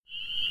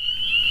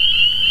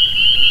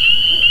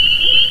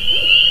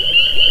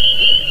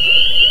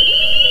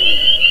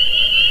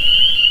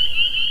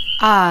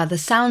Ah, the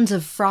sounds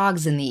of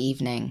frogs in the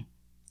evening.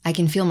 I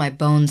can feel my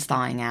bones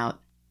thawing out.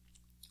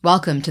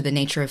 Welcome to the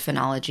Nature of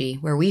Phenology,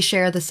 where we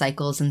share the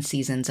cycles and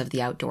seasons of the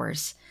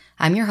outdoors.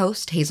 I'm your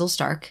host, Hazel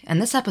Stark,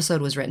 and this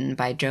episode was written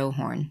by Joe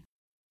Horn.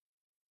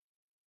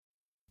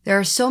 There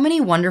are so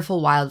many wonderful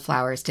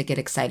wildflowers to get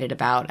excited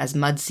about as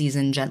mud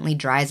season gently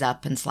dries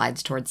up and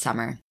slides towards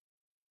summer.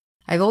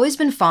 I've always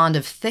been fond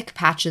of thick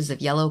patches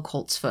of yellow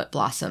coltsfoot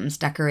blossoms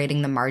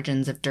decorating the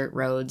margins of dirt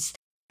roads,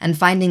 and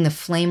finding the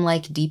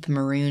flame-like deep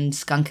maroon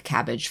skunk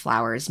cabbage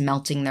flowers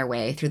melting their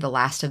way through the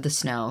last of the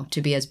snow to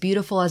be as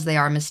beautiful as they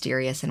are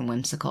mysterious and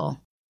whimsical.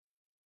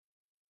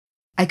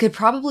 I could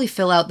probably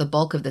fill out the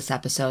bulk of this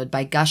episode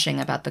by gushing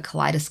about the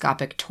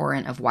kaleidoscopic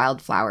torrent of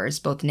wildflowers,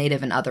 both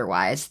native and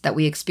otherwise, that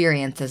we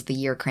experience as the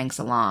year cranks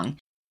along,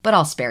 but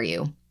I'll spare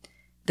you.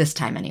 This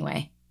time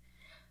anyway.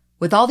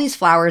 With all these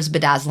flowers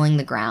bedazzling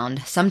the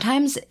ground,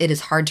 sometimes it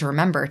is hard to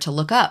remember to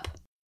look up.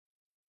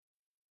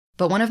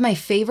 But one of my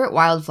favorite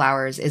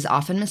wildflowers is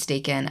often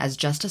mistaken as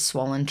just a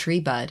swollen tree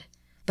bud.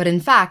 But in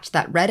fact,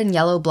 that red and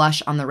yellow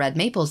blush on the red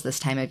maples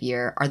this time of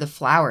year are the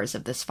flowers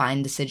of this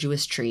fine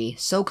deciduous tree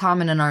so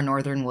common in our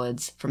northern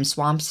woods, from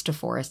swamps to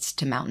forests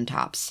to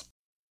mountaintops.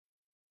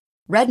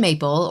 Red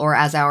maple, or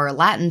as our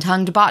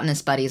Latin-tongued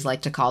botanist buddies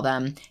like to call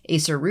them,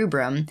 Acer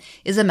rubrum,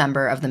 is a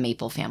member of the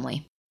maple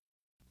family.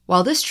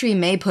 While this tree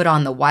may put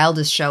on the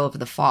wildest show of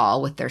the fall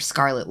with their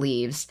scarlet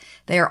leaves,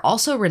 they are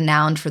also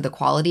renowned for the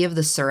quality of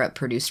the syrup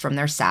produced from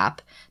their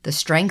sap, the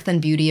strength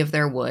and beauty of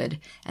their wood,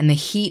 and the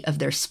heat of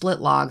their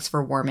split logs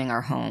for warming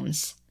our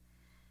homes.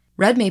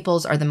 Red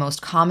maples are the most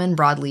common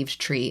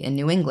broad-leaved tree in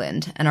New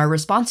England and are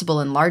responsible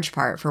in large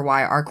part for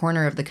why our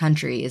corner of the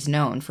country is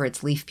known for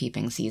its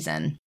leaf-peeping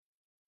season.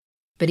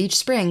 But each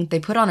spring, they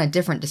put on a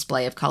different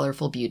display of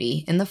colorful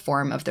beauty in the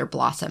form of their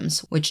blossoms,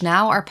 which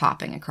now are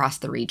popping across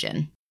the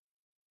region.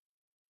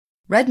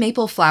 Red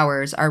maple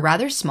flowers are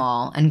rather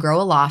small and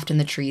grow aloft in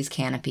the tree's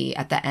canopy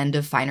at the end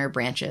of finer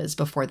branches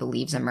before the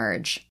leaves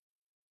emerge.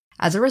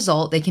 As a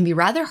result, they can be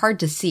rather hard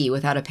to see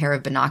without a pair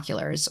of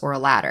binoculars or a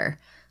ladder,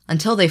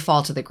 until they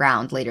fall to the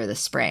ground later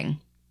this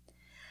spring.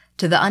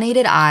 To the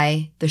unaided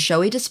eye, the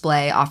showy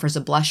display offers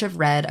a blush of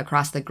red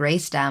across the gray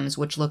stems,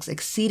 which looks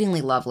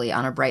exceedingly lovely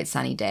on a bright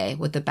sunny day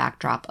with the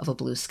backdrop of a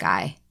blue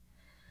sky.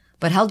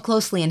 But held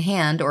closely in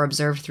hand or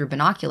observed through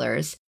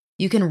binoculars,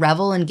 you can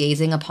revel in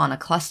gazing upon a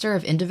cluster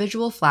of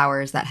individual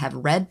flowers that have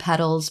red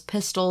petals,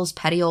 pistils,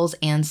 petioles,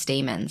 and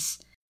stamens.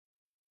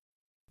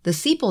 The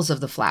sepals of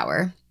the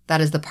flower,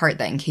 that is the part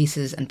that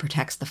encases and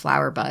protects the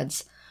flower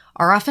buds,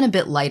 are often a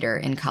bit lighter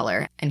in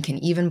color and can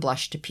even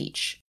blush to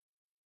peach.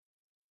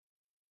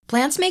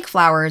 Plants make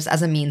flowers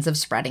as a means of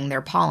spreading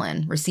their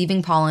pollen,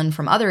 receiving pollen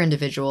from other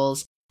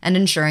individuals, and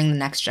ensuring the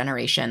next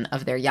generation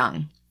of their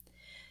young.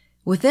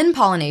 Within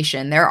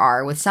pollination, there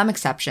are, with some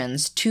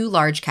exceptions, two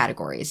large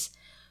categories: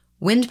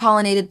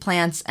 wind-pollinated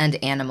plants and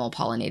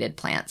animal-pollinated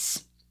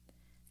plants.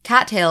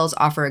 Cattails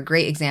offer a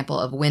great example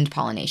of wind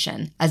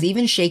pollination, as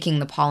even shaking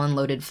the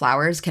pollen-loaded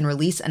flowers can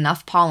release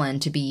enough pollen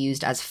to be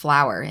used as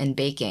flour in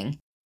baking,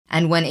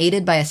 and when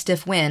aided by a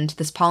stiff wind,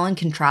 this pollen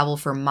can travel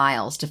for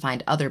miles to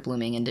find other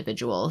blooming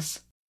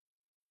individuals.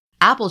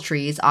 Apple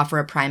trees offer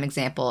a prime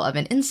example of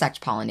an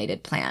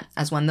insect-pollinated plant,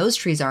 as when those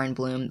trees are in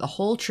bloom, the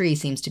whole tree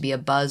seems to be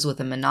abuzz with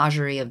a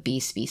menagerie of bee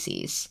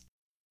species.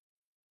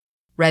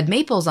 Red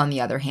maples, on the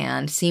other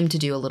hand, seem to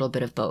do a little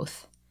bit of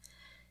both.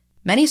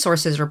 Many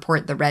sources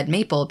report the red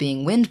maple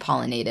being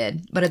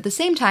wind-pollinated, but at the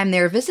same time they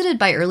are visited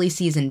by early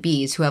season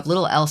bees who have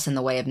little else in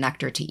the way of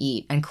nectar to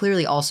eat and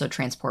clearly also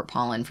transport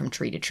pollen from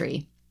tree to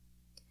tree.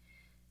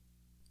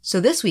 So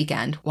this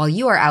weekend, while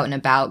you are out and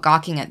about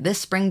gawking at this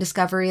spring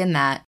discovery and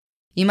that,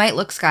 you might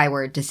look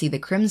skyward to see the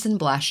crimson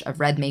blush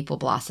of red maple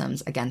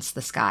blossoms against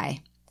the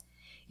sky.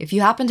 If you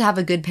happen to have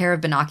a good pair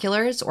of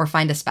binoculars or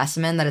find a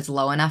specimen that is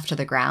low enough to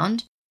the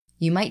ground,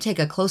 you might take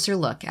a closer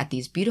look at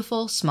these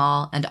beautiful,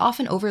 small, and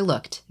often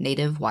overlooked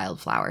native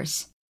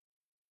wildflowers.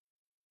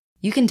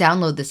 You can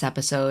download this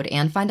episode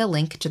and find a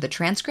link to the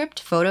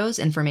transcript, photos,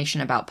 information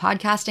about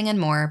podcasting, and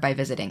more by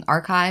visiting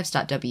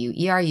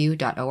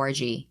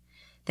archives.weru.org.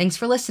 Thanks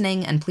for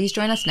listening, and please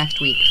join us next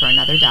week for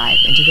another dive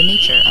into the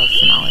nature of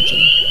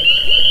phenology.